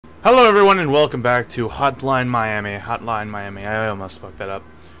Hello everyone and welcome back to Hotline Miami. Hotline Miami. I almost fucked that up.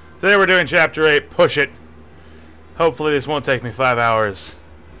 Today we're doing Chapter 8, Push It. Hopefully this won't take me 5 hours.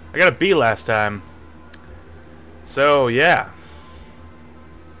 I got a B last time. So, yeah.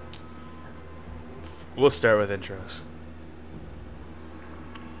 We'll start with intros.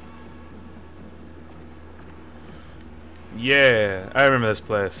 Yeah, I remember this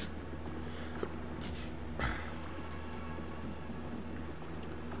place.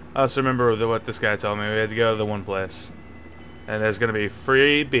 I also remember what this guy told me. We had to go to the one place. And there's gonna be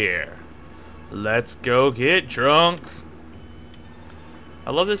free beer. Let's go get drunk.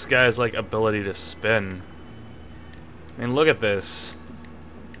 I love this guy's, like, ability to spin. I mean, look at this.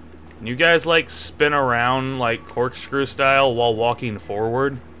 Can you guys, like, spin around, like, corkscrew style while walking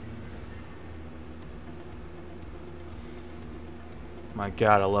forward? My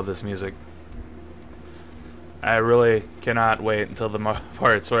god, I love this music. I really cannot wait until the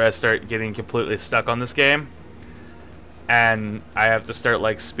parts where I start getting completely stuck on this game. And I have to start,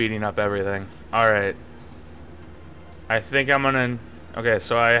 like, speeding up everything. Alright. I think I'm gonna... Okay,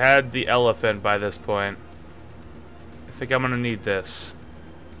 so I had the elephant by this point. I think I'm gonna need this.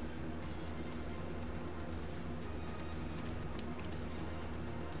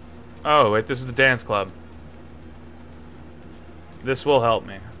 Oh, wait, this is the dance club. This will help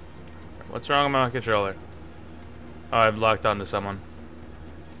me. What's wrong with my controller? Oh, I've locked onto someone.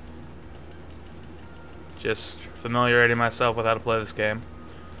 Just familiarizing myself with how to play this game.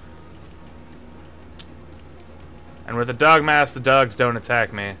 And with the dog mask, the dogs don't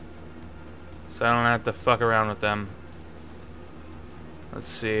attack me. So I don't have to fuck around with them. Let's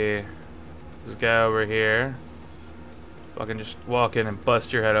see. This guy over here. Fucking just walk in and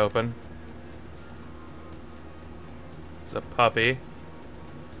bust your head open. There's a puppy.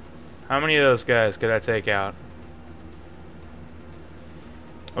 How many of those guys could I take out?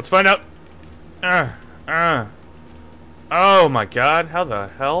 Let's find out. Oh my god, how the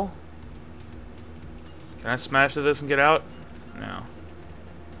hell? Can I smash to this and get out? No.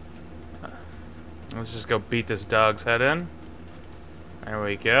 Let's just go beat this dog's head in. There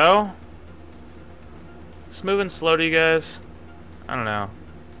we go. It's moving slow to you guys? I don't know.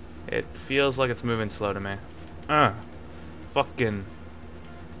 It feels like it's moving slow to me. Fucking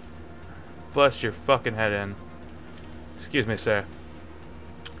bust your fucking head in. Excuse me, sir.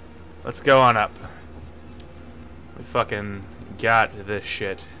 Let's go on up. We fucking got this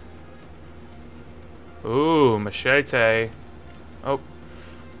shit. Ooh, machete. Oh.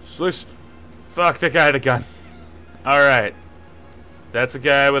 Sluice. Fuck, that guy had a gun. Alright. That's a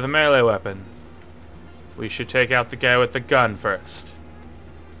guy with a melee weapon. We should take out the guy with the gun first.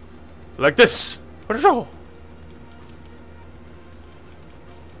 Like this.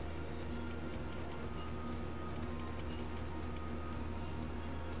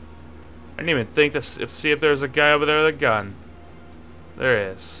 I didn't even think to see if there's a guy over there with a gun.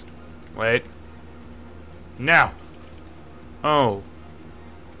 There is. Wait. Now. Oh.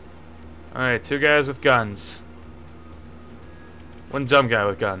 Alright, two guys with guns. One dumb guy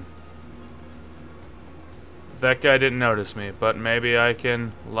with gun. That guy didn't notice me, but maybe I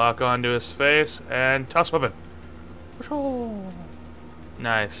can lock onto his face and toss weapon.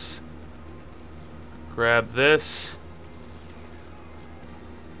 Nice. Grab this.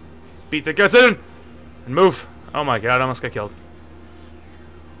 Beat the guts in! And move! Oh my god, I almost got killed.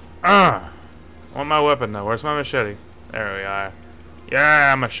 I want my weapon though. Where's my machete? There we are.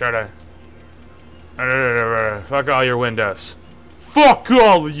 Yeah, machete. Fuck all your windows. Fuck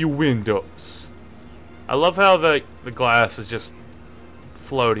all of you windows! I love how the glass is just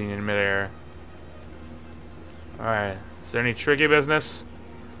floating in midair. Alright. Is there any tricky business?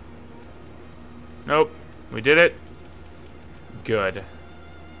 Nope. We did it. Good.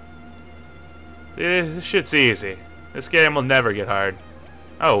 This shit's easy. This game will never get hard.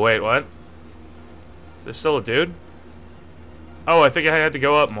 Oh, wait, what? Is there still a dude? Oh, I think I had to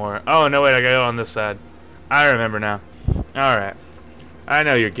go up more. Oh, no, wait, I gotta go on this side. I remember now. Alright. I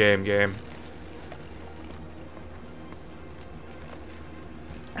know your game.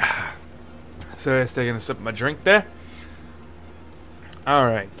 So I was taking a sip of my drink there.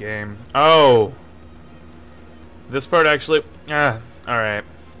 Alright, game. Oh! This part actually... alright.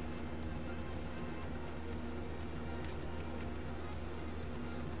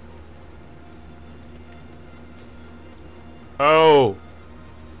 Oh,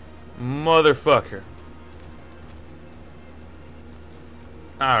 motherfucker.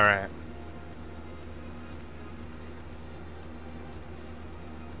 Alright.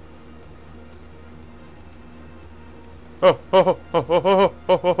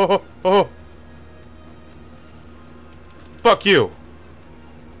 Fuck you.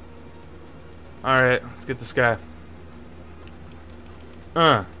 Alright, let's get this guy.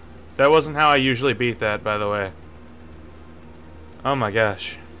 That wasn't how I usually beat that, by the way. Oh my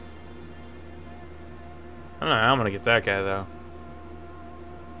gosh. I don't know how I'm gonna get that guy, though.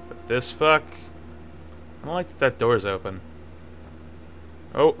 But this fuck... I don't like that that door's open.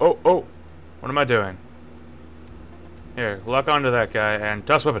 Oh, oh, oh! What am I doing? Here, lock onto that guy and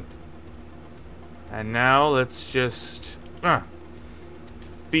toss weapon. And now let's just...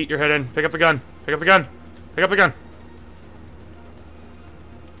 beat your head in. Pick up the gun. Pick up the gun. Pick up the gun.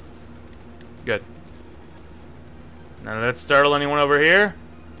 Good. Now let's startle anyone over here.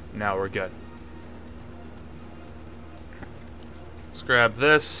 Now we're good. Let's grab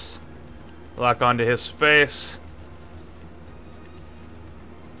this. Lock onto his face.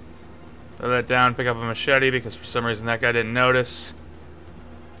 Throw that down, pick up a machete because for some reason that guy didn't notice.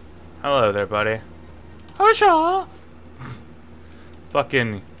 Hello there, buddy. Harshaw!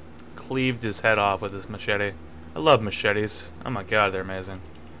 Fucking cleaved his head off with his machete. I love machetes. Oh my god, they're amazing.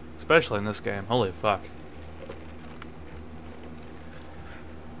 Especially in this game. Holy fuck.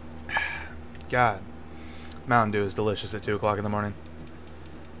 God. Mountain Dew is delicious at 2 o'clock in the morning.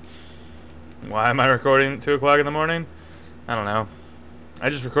 Why am I recording at 2 o'clock in the morning? I don't know. I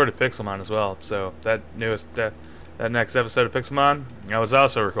just recorded Pixelmon as well, so that next episode of Pixelmon, I was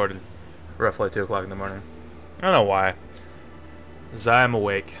also recorded roughly 2 o'clock in the morning. I don't know why. Because I'm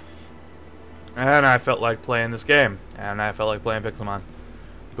awake. And I felt like playing this game. And I felt like playing Pixelmon.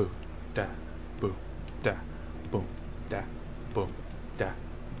 Boo, da, boo, da, boom, da, boom, da,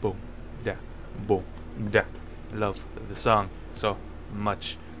 boom, da, boom, da. Love the song so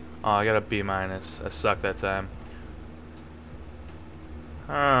much. Oh, I got a B-. I sucked that time.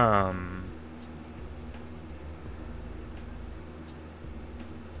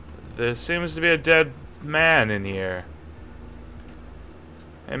 There seems to be a dead man in here.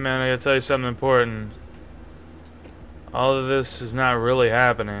 Hey man, I gotta tell you something important. All of this is not really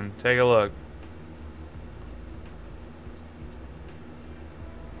happening. Take a look.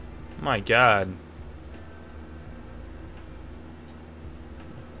 My god.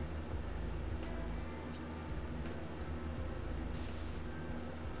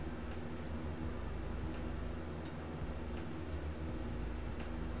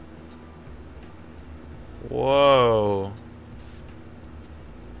 Whoa.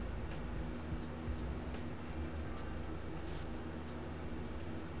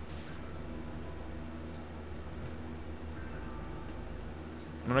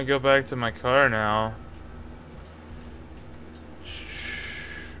 I'm gonna go back to my car now.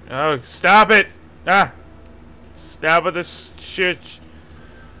 Oh, stop it! Ah! Stop with this shit.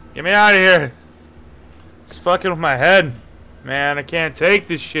 Get me out of here. It's fucking with my head. Man, I can't take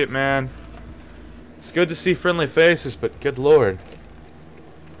this shit, man. It's good to see friendly faces, but good lord.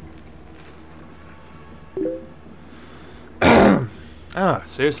 Oh,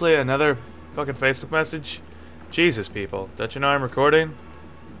 seriously? Another fucking Facebook message? Jesus, people. Don't you know I'm recording?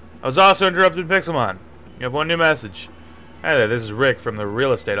 I was also interrupted in Pixelmon. You have one new message. Hi there, this is Rick from the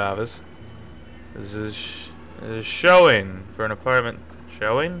real estate office. This is showing for an apartment.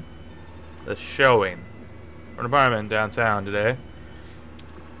 Showing? The showing. For an apartment downtown today.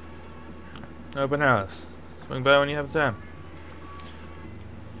 Open house. Swing by when you have time.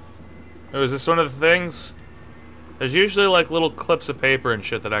 Oh, is this one of the things? There's usually like little clips of paper and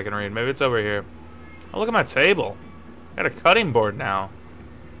shit that I can read. Maybe it's over here. Oh, look at my table. Got a cutting board now.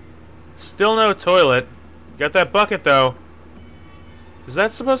 Still no toilet. Got that bucket though. Is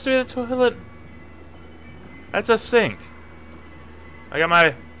that supposed to be the toilet? That's a sink. I got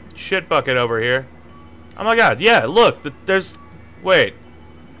my shit bucket over here. Oh my god, yeah, look. There's... Wait.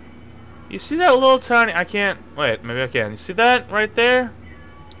 You see that little tiny... I can't... Wait, maybe I can. You see that right there?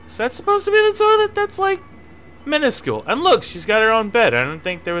 Is that supposed to be the toilet? That's like minuscule. And look, she's got her own bed. I didn't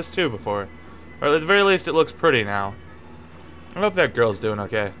think there was two before. Or at the very least, it looks pretty now. I hope that girl's doing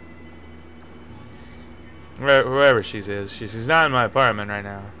okay. Wherever she is. She's not in my apartment right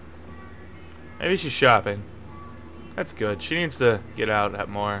now. Maybe she's shopping. That's good. She needs to get out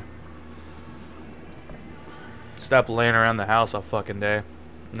more. Stop laying around the house all fucking day.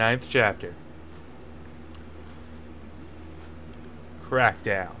 9th chapter.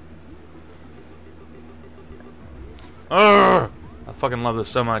 Crackdown. Ugh! I fucking love this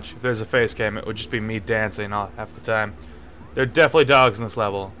so much. If there's a face cam, it would just be me dancing half the time. There are definitely dogs in this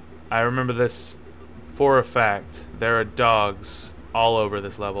level. I remember this for a fact. There are dogs all over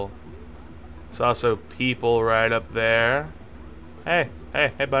this level. There's also people right up there. Hey,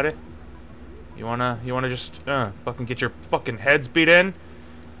 buddy. You wanna just fucking get your fucking heads beat in?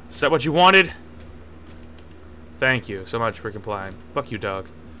 Is that what you wanted? Thank you so much for complying. Fuck you, dog.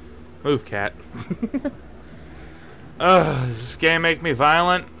 Move, cat. Does this game make me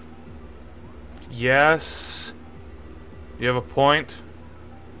violent? Yes. You have a point?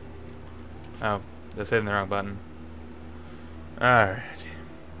 Oh, that's hitting the wrong button. Alright.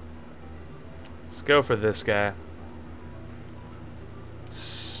 Let's go for this guy.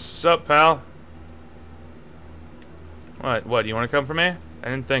 Sup, pal? What, you want to come for me? I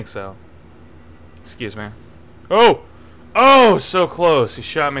didn't think so. Excuse me. Oh! Oh, so close. He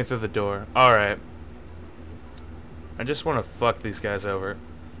shot me through the door. Alright. I just want to fuck these guys over.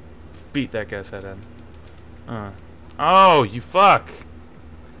 Beat that guy's head in. Oh, you fuck!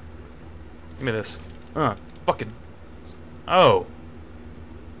 Give me this. Fucking. Oh.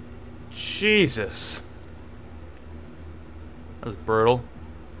 Jesus. That was brutal.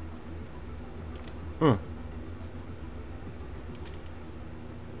 Do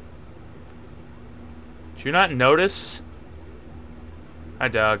you not notice? Hi,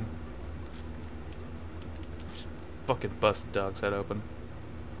 dog. Just fucking bust the dog's head open.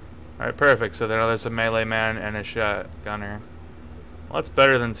 Alright, perfect. So now there's a melee man and a gunner. Well, that's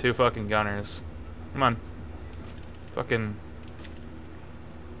better than 2 fucking gunners. Come on. Fucking.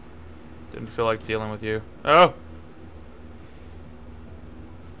 Didn't feel like dealing with you. Oh!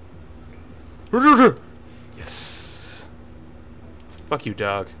 Yes! Fuck you,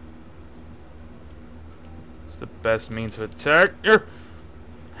 dog. It's the best means of attack.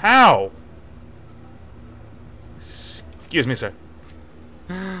 How? Excuse me, sir.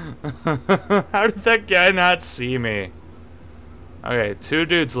 How did that guy not see me? Okay, 2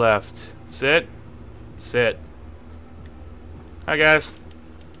 dudes left. Sit. Sit. Hi, guys.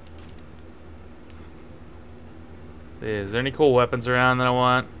 See, is there any cool weapons around that I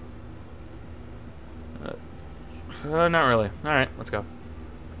want? Not really. Alright, let's go.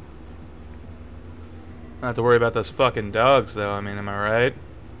 Not have to worry about those fucking dogs, though. I mean, am I right?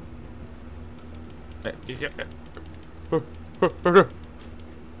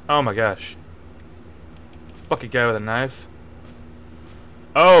 Oh my gosh. Fucking guy with a knife.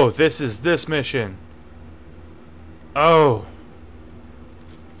 Oh, this is this mission. Oh.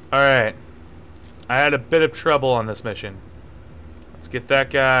 Alright. I had a bit of trouble on this mission. Let's get that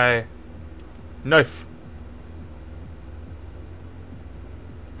guy. Knife.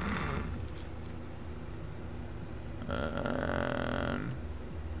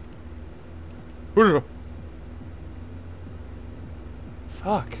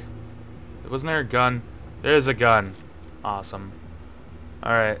 Fuck. Wasn't there a gun? There's a gun. Awesome.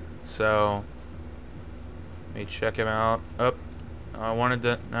 Alright, so let me check him out. Oh, I wanted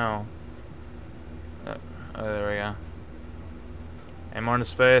to. No. Oh, there we go. Aim on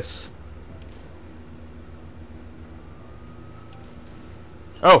his face.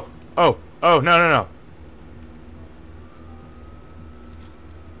 Oh! Oh! Oh! No, no, no!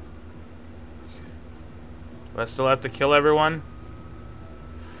 Do I still have to kill everyone?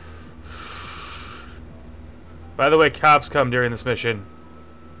 By the way, cops come during this mission.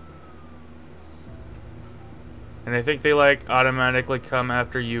 And I think they, like, automatically come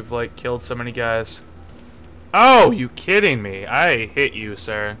after you've, like, killed so many guys. Oh, you kidding me? I hit you,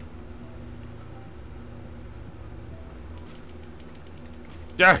 sir.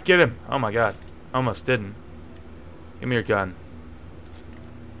 Yeah, get him. Oh my god. Almost didn't. Give me your gun.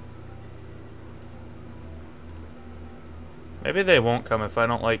 Maybe they won't come if I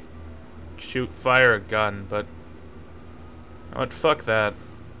don't, like, fire a gun, but... What? Fuck that.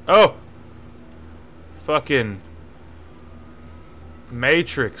 Oh! Fucking...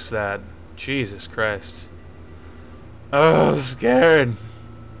 Matrix that. Jesus Christ. Oh, I'm scared.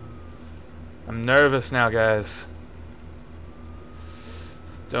 I'm nervous now, guys.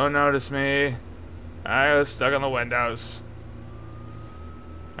 Don't notice me. I was stuck on the windows.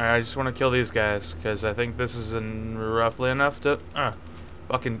 Alright, I just want to kill these guys, because I think this is roughly enough to...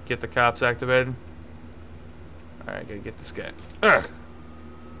 fucking get the cops activated. Alright, gotta get this guy. Ugh.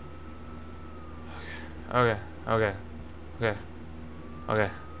 Okay, okay, okay, okay.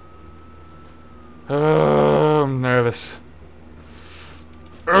 Oh, I'm nervous.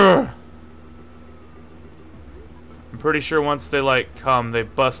 Ugh. I'm pretty sure once they, like, come, they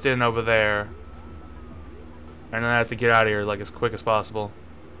bust in over there. And then I have to get out of here, like, as quick as possible.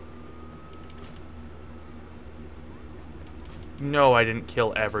 No, I didn't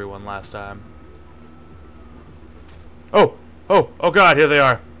kill everyone last time. Oh! Oh! Oh god, here they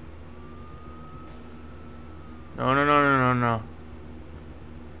are! No, no, no, no, no, no.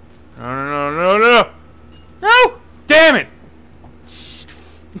 No, no, no, no, no! No! Damn it!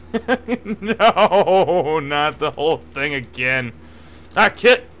 No, not the whole thing again. Ah,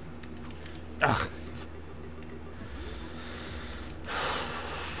 kid! Ugh.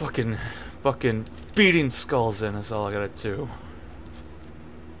 Fucking beating skulls in is all I gotta do.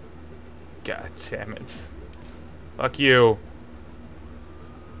 God damn it. Fuck you.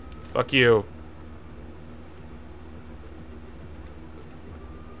 Fuck you.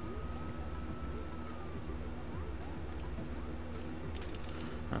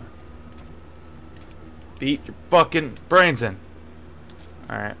 Beat your fucking brains in.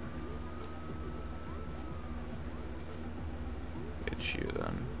 Alright. Get you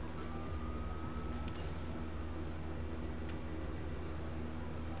then.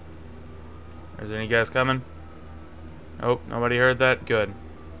 Is there any guys coming? Nope, nobody heard that? Good.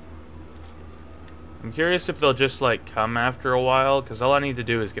 I'm curious if they'll just, like, come after a while, because all I need to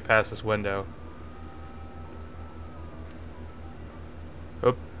do is get past this window.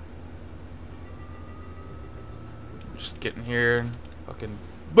 Oop. Just getting here. Fucking...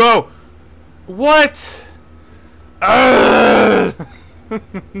 Whoa! What? Damn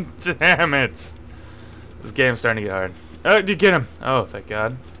it. This game's starting to get hard. Oh, you get him. Oh, thank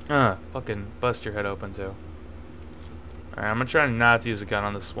God. Fucking bust your head open, too. Alright, I'm gonna try not to use a gun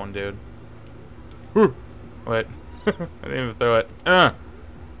on this one dude. Whew. Wait. I didn't even throw it.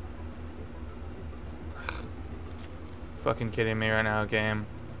 Fucking kidding me right now, game.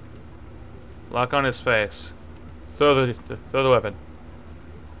 Lock on his face. Throw the weapon.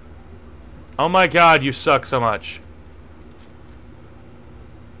 Oh my God, you suck so much.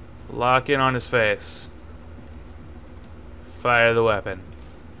 Lock in on his face. Fire the weapon.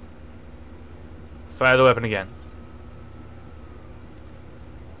 Fire the weapon again.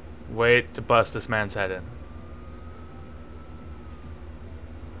 Wait to bust this man's head in.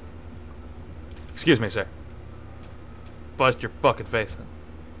 Excuse me, sir. Bust your fucking face in.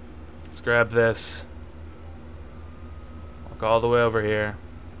 Let's grab this. Walk all the way over here.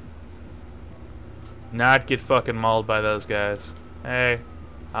 Not get fucking mauled by those guys. Hey.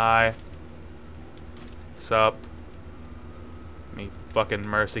 Hi. Sup. Let me fucking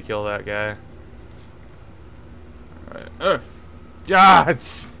mercy kill that guy. Alright. God!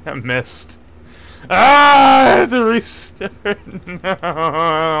 I missed. Ah! I had to restart. No, I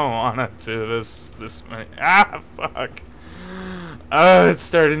don't want to do this many. Ah, fuck. Oh, it's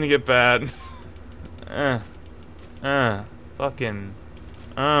starting to get bad. Fucking.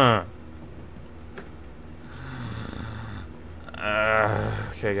 Okay,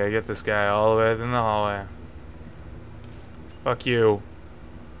 gotta get this guy all the way in the hallway. Fuck you.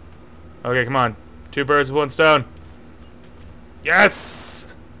 Okay, come on. 2 birds with 1 stone.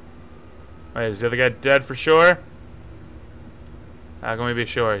 Yes! Wait, is the other guy dead for sure? How can we be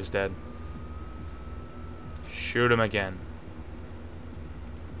sure he's dead? Shoot him again.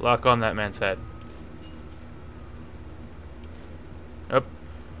 Lock on that man's head. Up.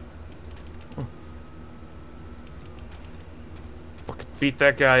 Fucking beat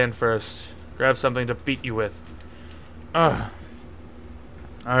that guy in first. Grab something to beat you with. Alright.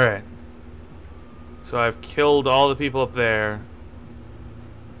 So I've killed all the people up there.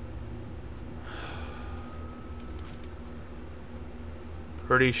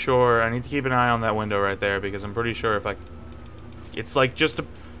 Pretty sure I need to keep an eye on that window right there because I'm pretty sure if I... It's like just a...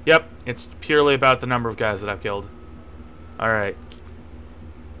 Yep, it's purely about the number of guys that I've killed. Alright.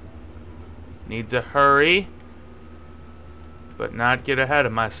 Need to hurry. But not get ahead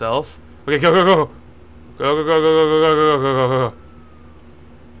of myself. Okay, go, go, go! Go, go, go, go, go, go, go, go, go, go, go.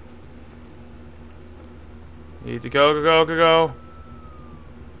 Need to go, go, go, go, go.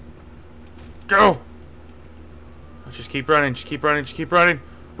 Go! Just keep running, just keep running, just keep running.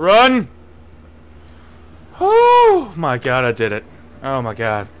 Run! Oh my God, I did it. Oh my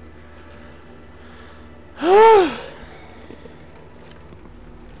God.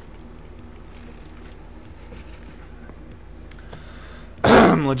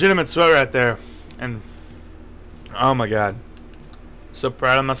 Legitimate sweat right there. And oh my God. So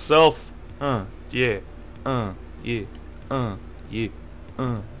proud of myself. Yeah. Yeah. Yeah. Yeah.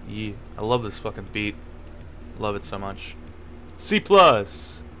 I love this fucking beat. Love it so much. C+.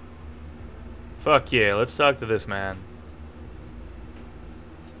 Fuck yeah, let's talk to this man.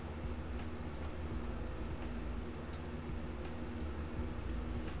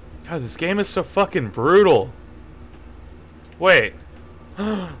 God, this game is so fucking brutal. Wait.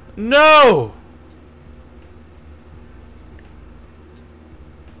 No!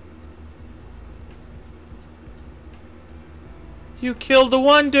 You killed the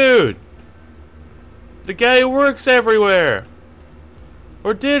one dude! The guy who works everywhere!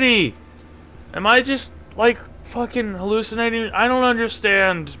 Or did he? Am I just, like, fucking hallucinating? I don't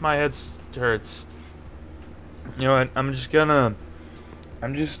understand. My head hurts. You know what?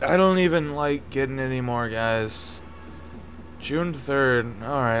 I don't even like getting anymore, guys. June 3rd.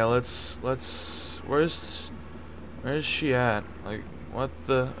 Alright, let's where's she at? Like, what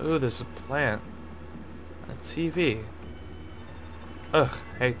the ooh, there's a plant. A TV. Ugh,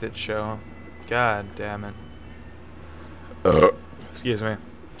 hate that show. God damn it. Excuse me.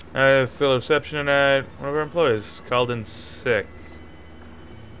 I feel reception tonight. One of our employees called in sick.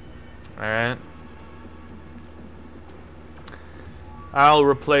 Alright. I'll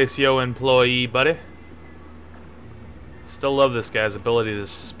replace your employee, buddy. Still love this guy's ability to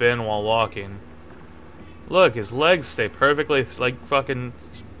spin while walking. Look, his legs stay perfectly, like, fucking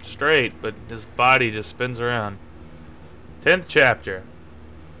straight, but his body just spins around. 10th chapter.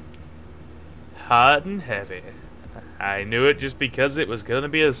 Hot and heavy. I knew it just because it was gonna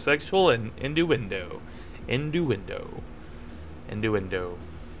be a sexual and innuendo. Innuendo.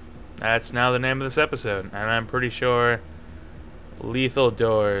 That's now the name of this episode, and I'm pretty sure Lethal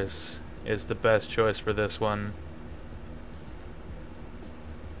Doors is the best choice for this one.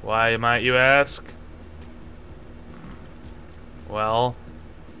 Why, might you ask? Well,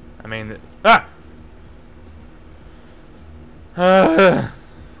 I mean,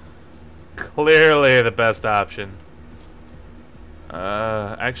 clearly the best option.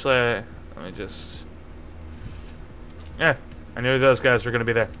 Actually, let me just... Yeah, I knew those guys were gonna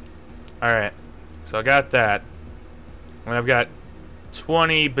be there. Alright, so I got that. And I've got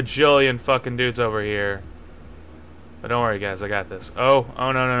 20 bajillion fucking dudes over here. But don't worry, guys, I got this. Oh,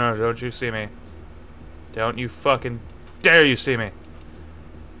 no, don't you see me. Don't you fucking dare you see me.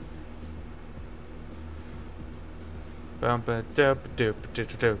 Don't you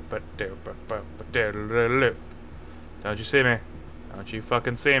see me. Don't you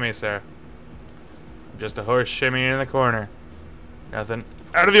fucking see me, sir. I'm just a horse shimmying in the corner. Nothing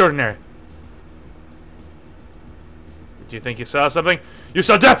out of the ordinary. Do you think you saw something? You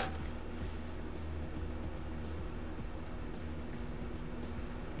saw death!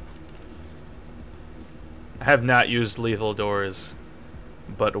 I have not used lethal doors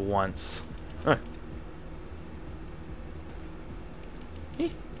but once. Huh.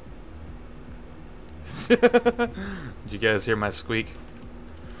 Did you guys hear my squeak?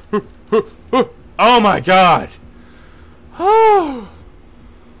 Oh my god!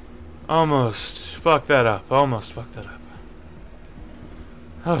 Almost fucked that up. Almost fucked that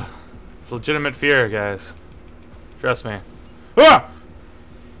up. It's legitimate fear, guys. Trust me.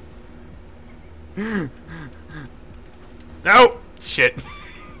 No! Shit.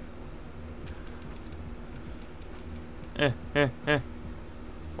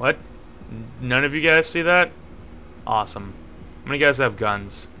 What? None of you guys see that? Awesome. How many guys have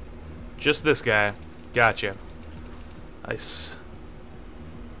guns? Just this guy. Gotcha. Nice.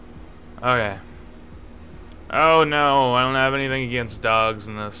 Okay. Oh no, I don't have anything against dogs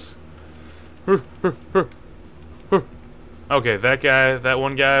in this. Okay, that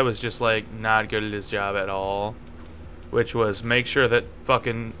one guy was just like not good at his job at all. Which was make sure that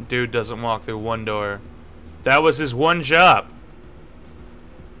fucking dude doesn't walk through one door. That was his one job.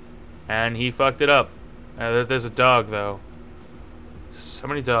 And he fucked it up. There's a dog though. So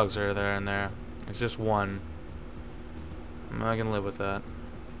many dogs are there in there. It's just one. I'm not gonna live with that.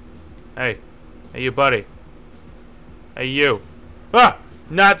 Hey. Hey you buddy. Hey you. Ah!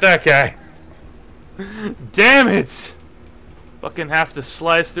 Not that guy. Damn it! Fucking have to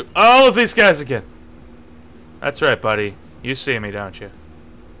slice through all of these guys again. That's right, buddy. You see me, don't you?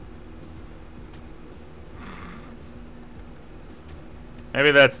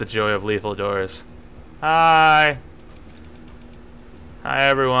 Maybe that's the joy of lethal doors. Hi. Hi,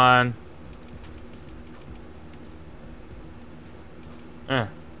 everyone.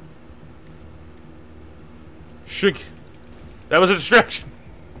 Shrink. That was a distraction.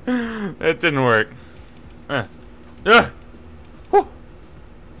 That didn't work.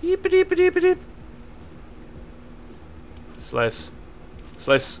 Yeep-a-deep-a-deep-a-deep. Slice.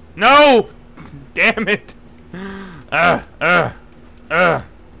 Slice. No! Damn it!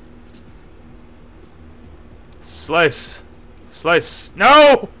 Slice. Slice.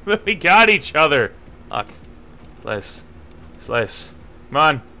 No! We got each other. Fuck. Slice. Slice. Come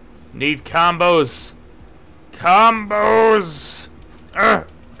on. Need combos. Combos!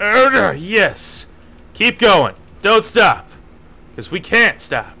 Yes! Keep going. Don't stop. Because we can't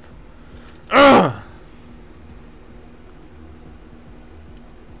stop. Oh,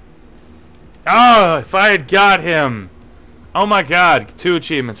 if I had got him. Oh my god. 2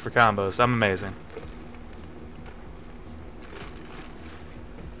 achievements for combos. I'm amazing.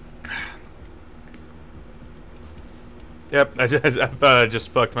 Yep, I thought I just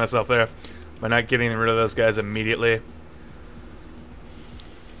fucked myself there by not getting rid of those guys immediately.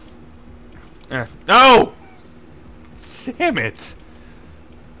 No! Damn it.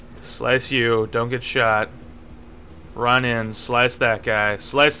 Slice you. Don't get shot. Run in. Slice that guy.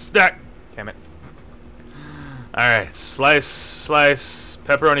 Slice that. Damn it. Alright. Slice.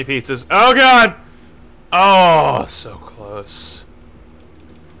 Pepperoni pizzas. Oh, God. Oh, so close.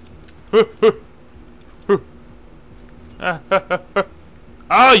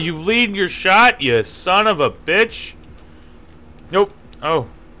 Oh, you lead your shot, you son of a bitch. Nope. Oh.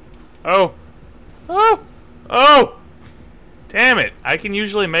 Oh. Oh. Oh. Damn it. I can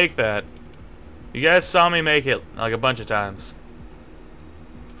usually make that. You guys saw me make it like a bunch of times.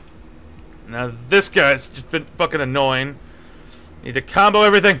 Now this guy's just been fucking annoying. Need to combo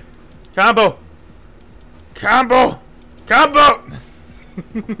everything. Combo. Combo. Combo.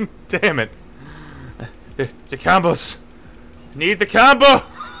 Damn it. The combos. Need the combo.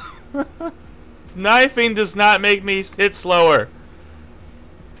 Knifing does not make me hit slower.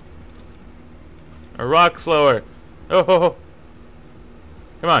 Or rock slower. Oh.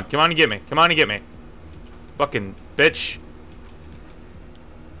 Come on and get me. Come on and get me. Fucking bitch.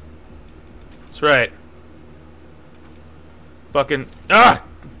 That's right. Fucking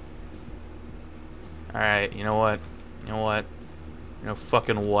Alright, you know what? You know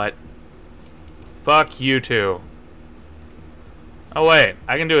fucking what? Fuck you two. Oh wait,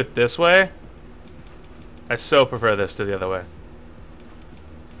 I can do it this way? I so prefer this to the other way.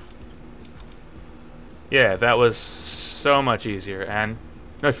 Yeah, that was so much easier. And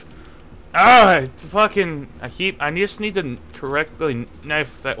knife. I just need to correctly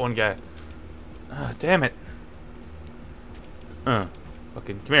knife that one guy. Damn it.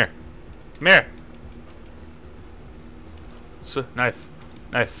 Fucking come here. Come here. So, knife.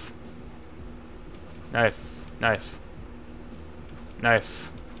 Damn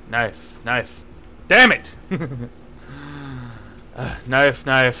it! Knife.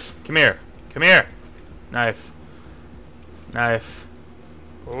 Come here. Knife.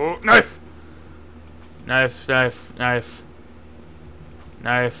 Oh, knife. Knife.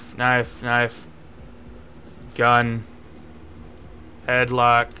 Gun.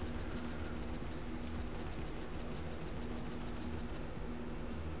 Headlock.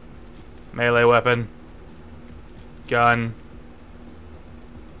 Melee weapon. Gun.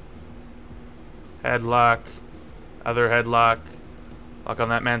 Headlock. Other headlock. Lock on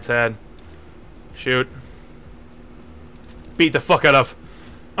that man's head. Shoot. Beat the fuck out of.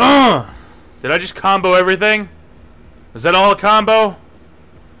 Did I just combo everything? Was that all a combo?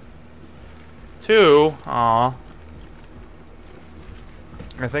 2. Aw.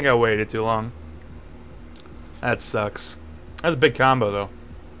 I think I waited too long. That sucks. That's a big combo though.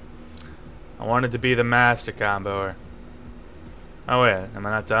 I wanted to be the master comboer. Oh wait, am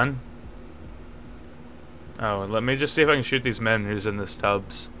I not done? Oh, let me just see if I can shoot these men who's in this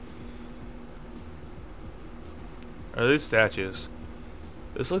tubs. Are these statues?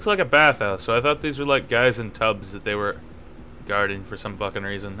 This looks like a bathhouse, so I thought these were like guys in tubs that they were guarding for some fucking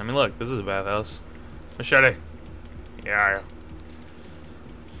reason. I mean, look, this is a bathhouse. Machete. Yeah.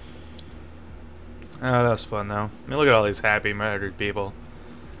 Oh, that was fun though. I mean, look at all these happy murdered people.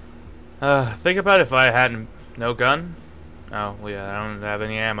 Think about if I hadn't no gun. Oh, well, yeah, I don't have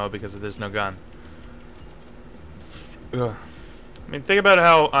any ammo because there's no gun. Ugh. I mean, think about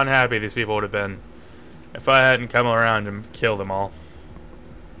how unhappy these people would have been if I hadn't come around and killed them all.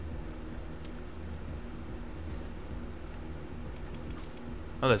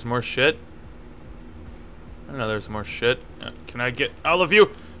 Oh, there's more shit? I know there's more shit. Can I get all of you?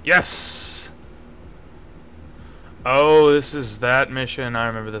 Yes! Oh, this is that mission. I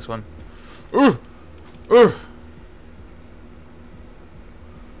remember this one.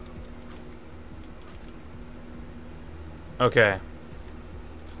 Okay.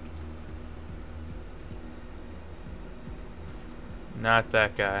 Not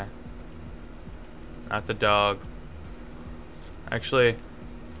that guy. Not the dog. Actually,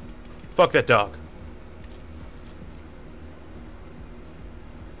 fuck that dog.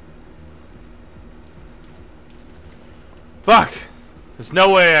 Fuck! There's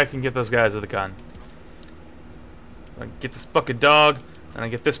no way I can get those guys with a gun. I get this fucking dog, and I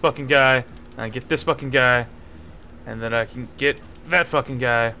get this fucking guy, and I get this fucking guy, and then I can get that fucking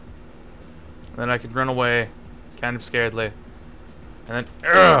guy, and then I can run away, kind of scaredly, and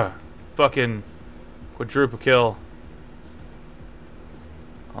then, fucking quadruple kill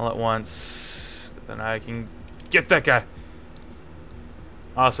all at once. Then I can get that guy,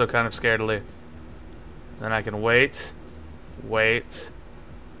 also kind of scaredly. Then I can wait.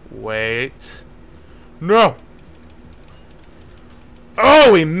 No!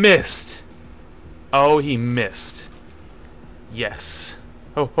 Oh, he missed! Oh, he missed. Yes.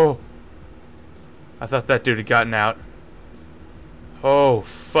 Oh. I thought that dude had gotten out. Oh,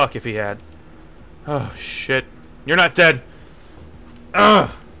 fuck if he had. Oh, shit. You're not dead. Ugh.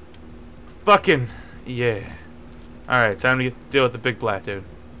 Fucking. Yeah. Alright, time to deal with the big black dude.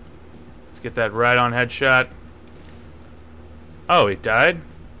 Let's get that right on headshot. Oh, he died?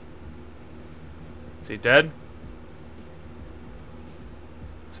 Is he dead?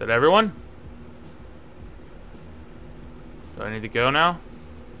 Is that everyone? Do I need to go now?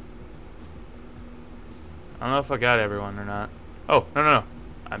 I don't know if I got everyone or not. Oh, no.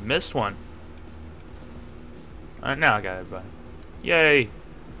 I missed one. Alright, now I got everybody. Yay!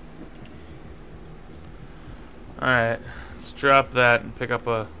 Alright, let's drop that and pick up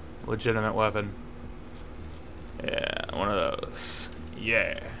a legitimate weapon. Yeah, one of those.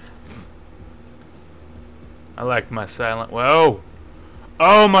 Yeah. I like my silent... Whoa!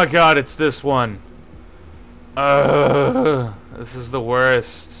 Oh my god, it's this one! This is the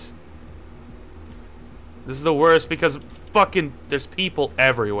worst. This is the worst because fucking there's people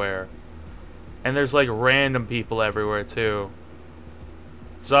everywhere. And there's like random people everywhere too.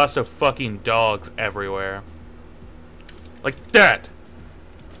 There's also fucking dogs everywhere. Like that!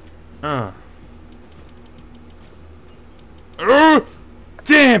 Damn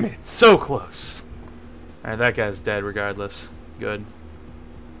it! So close. Alright, that guy's dead regardless. Good.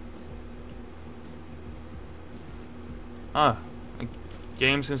 The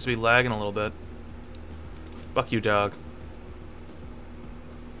game seems to be lagging a little bit. Fuck you, dog.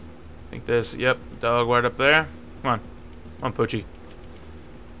 I think there's, yep, dog right up there. Come on. Come on, Poochie.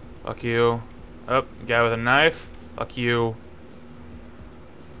 Fuck you. Oh, guy with a knife. Fuck you.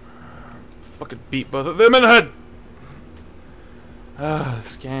 Fucking beat both of them in the head!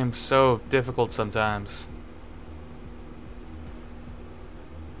 This game's so difficult sometimes.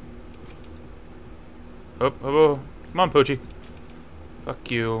 Oh. Come on, Poochie. Fuck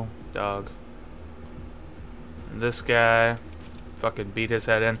you, dog. And this guy fucking beat his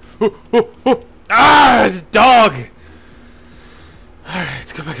head in. Ah, dog! Alright,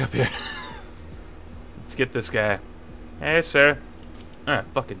 let's go back up here. Let's get this guy. Hey, sir. Alright,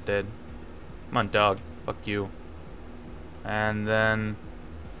 fucking dead. Come on, dog. Fuck you. And then...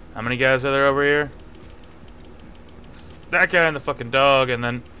 How many guys are there over here? That guy and the fucking dog, and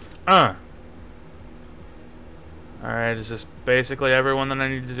then... Alright, is this basically everyone that I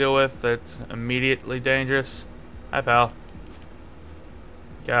need to deal with that's immediately dangerous? Hi, pal.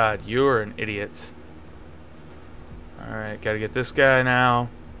 God, you're an idiot. Alright, gotta get this guy now.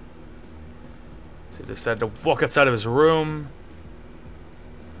 So he decided to walk outside of his room.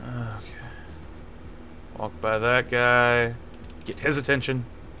 Okay. Walk by that guy. Get his attention.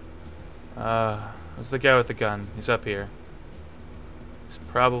 Where's the guy with the gun? He's up here. He's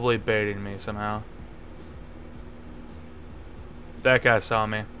probably baiting me somehow. That guy saw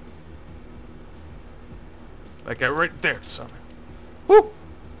me. That guy right there saw me. Woo!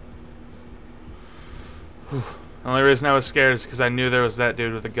 Whew. The only reason I was scared is because I knew there was that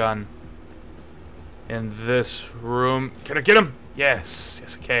dude with a gun in this room. Can I get him? Yes.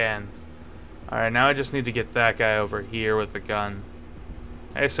 Yes, I can. Alright, now I just need to get that guy over here with the gun.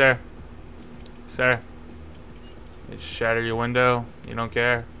 Hey, sir. Sir. You shatter your window? You don't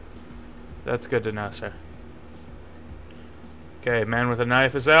care? That's good to know, sir. Okay, man with a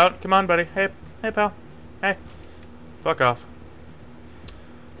knife is out. Come on, buddy. Hey, pal. Hey. Fuck off.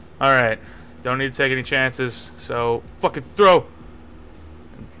 Alright. Don't need to take any chances, so fucking throw.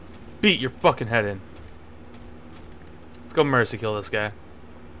 Beat your fucking head in. Let's go mercy kill this guy.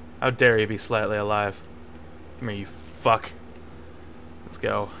 How dare you be slightly alive? Come here, you fuck. Let's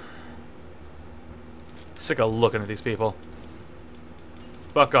go. Sick of looking at these people.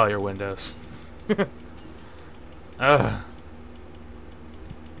 Fuck all your windows. Ugh.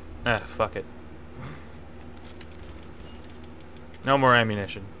 Fuck it. No more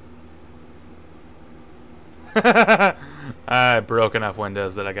ammunition. I broke enough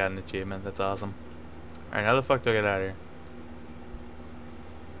windows that I got an achievement. That's awesome. Alright, how the fuck do I get out of here?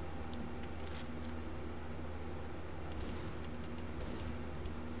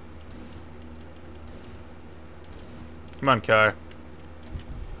 Come on, car.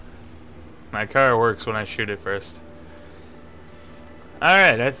 My car works when I shoot it first.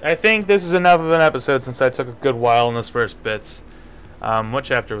 Alright, I think this is enough of an episode since I took a good while in those first bits. What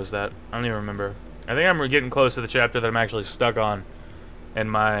chapter was that? I don't even remember. I think I'm getting close to the chapter that I'm actually stuck on in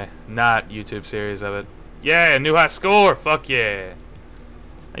my not YouTube series of it. Yeah, new high score! Fuck yeah!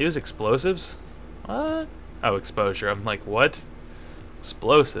 I use explosives? What? Oh, exposure. I'm like, what?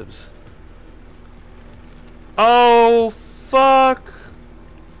 Explosives. Oh, fuck!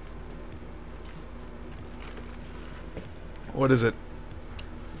 What is it?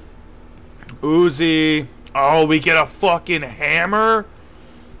 Uzi. Oh, we get a fucking hammer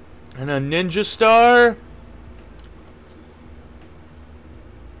and a ninja star.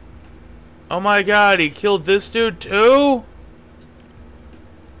 Oh my god, he killed this dude too?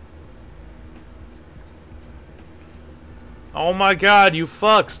 Oh my god, you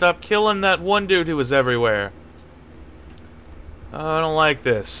fuck. Stop killing that one dude who was everywhere. Oh, I don't like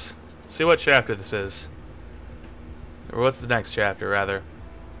this. Let's see what chapter this is. Or what's the next chapter, rather.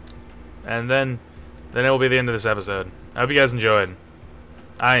 And then it will be the end of this episode. I hope you guys enjoyed.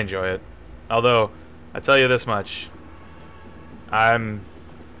 I enjoy it. Although, I tell you this much. I'm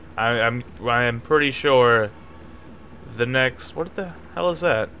pretty sure the next... What the hell is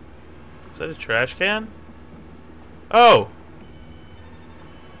that? Is that a trash can? Oh!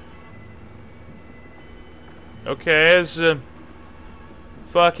 Okay, it's a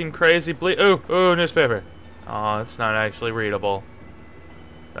fucking crazy ooh, newspaper. Oh, it's not actually readable.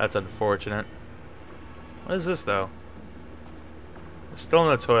 That's unfortunate. What is this, though? We're still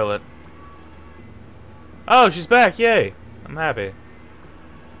in the toilet. Oh, she's back! Yay! I'm happy.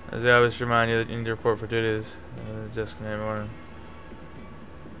 As I always remind you that you need to report for duties. Just morning.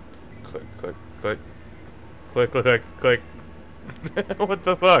 Click, click, click. Click, click, click, click. What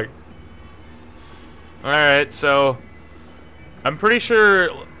the fuck? Alright, so... I'm pretty sure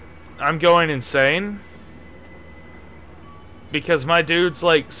I'm going insane. Because my dude's,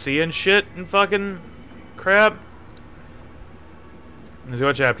 like, seeing shit and fucking crap. Let's see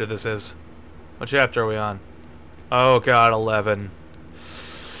what chapter this is. What chapter are we on? Oh god, 11.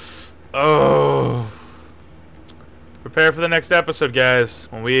 Oh. Prepare for the next episode,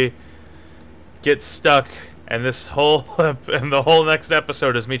 guys. When we get stuck, and this whole and the whole next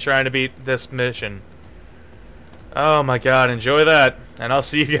episode is me trying to beat this mission. Oh my god, enjoy that, and I'll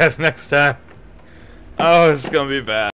see you guys next time. Oh, it's gonna be bad.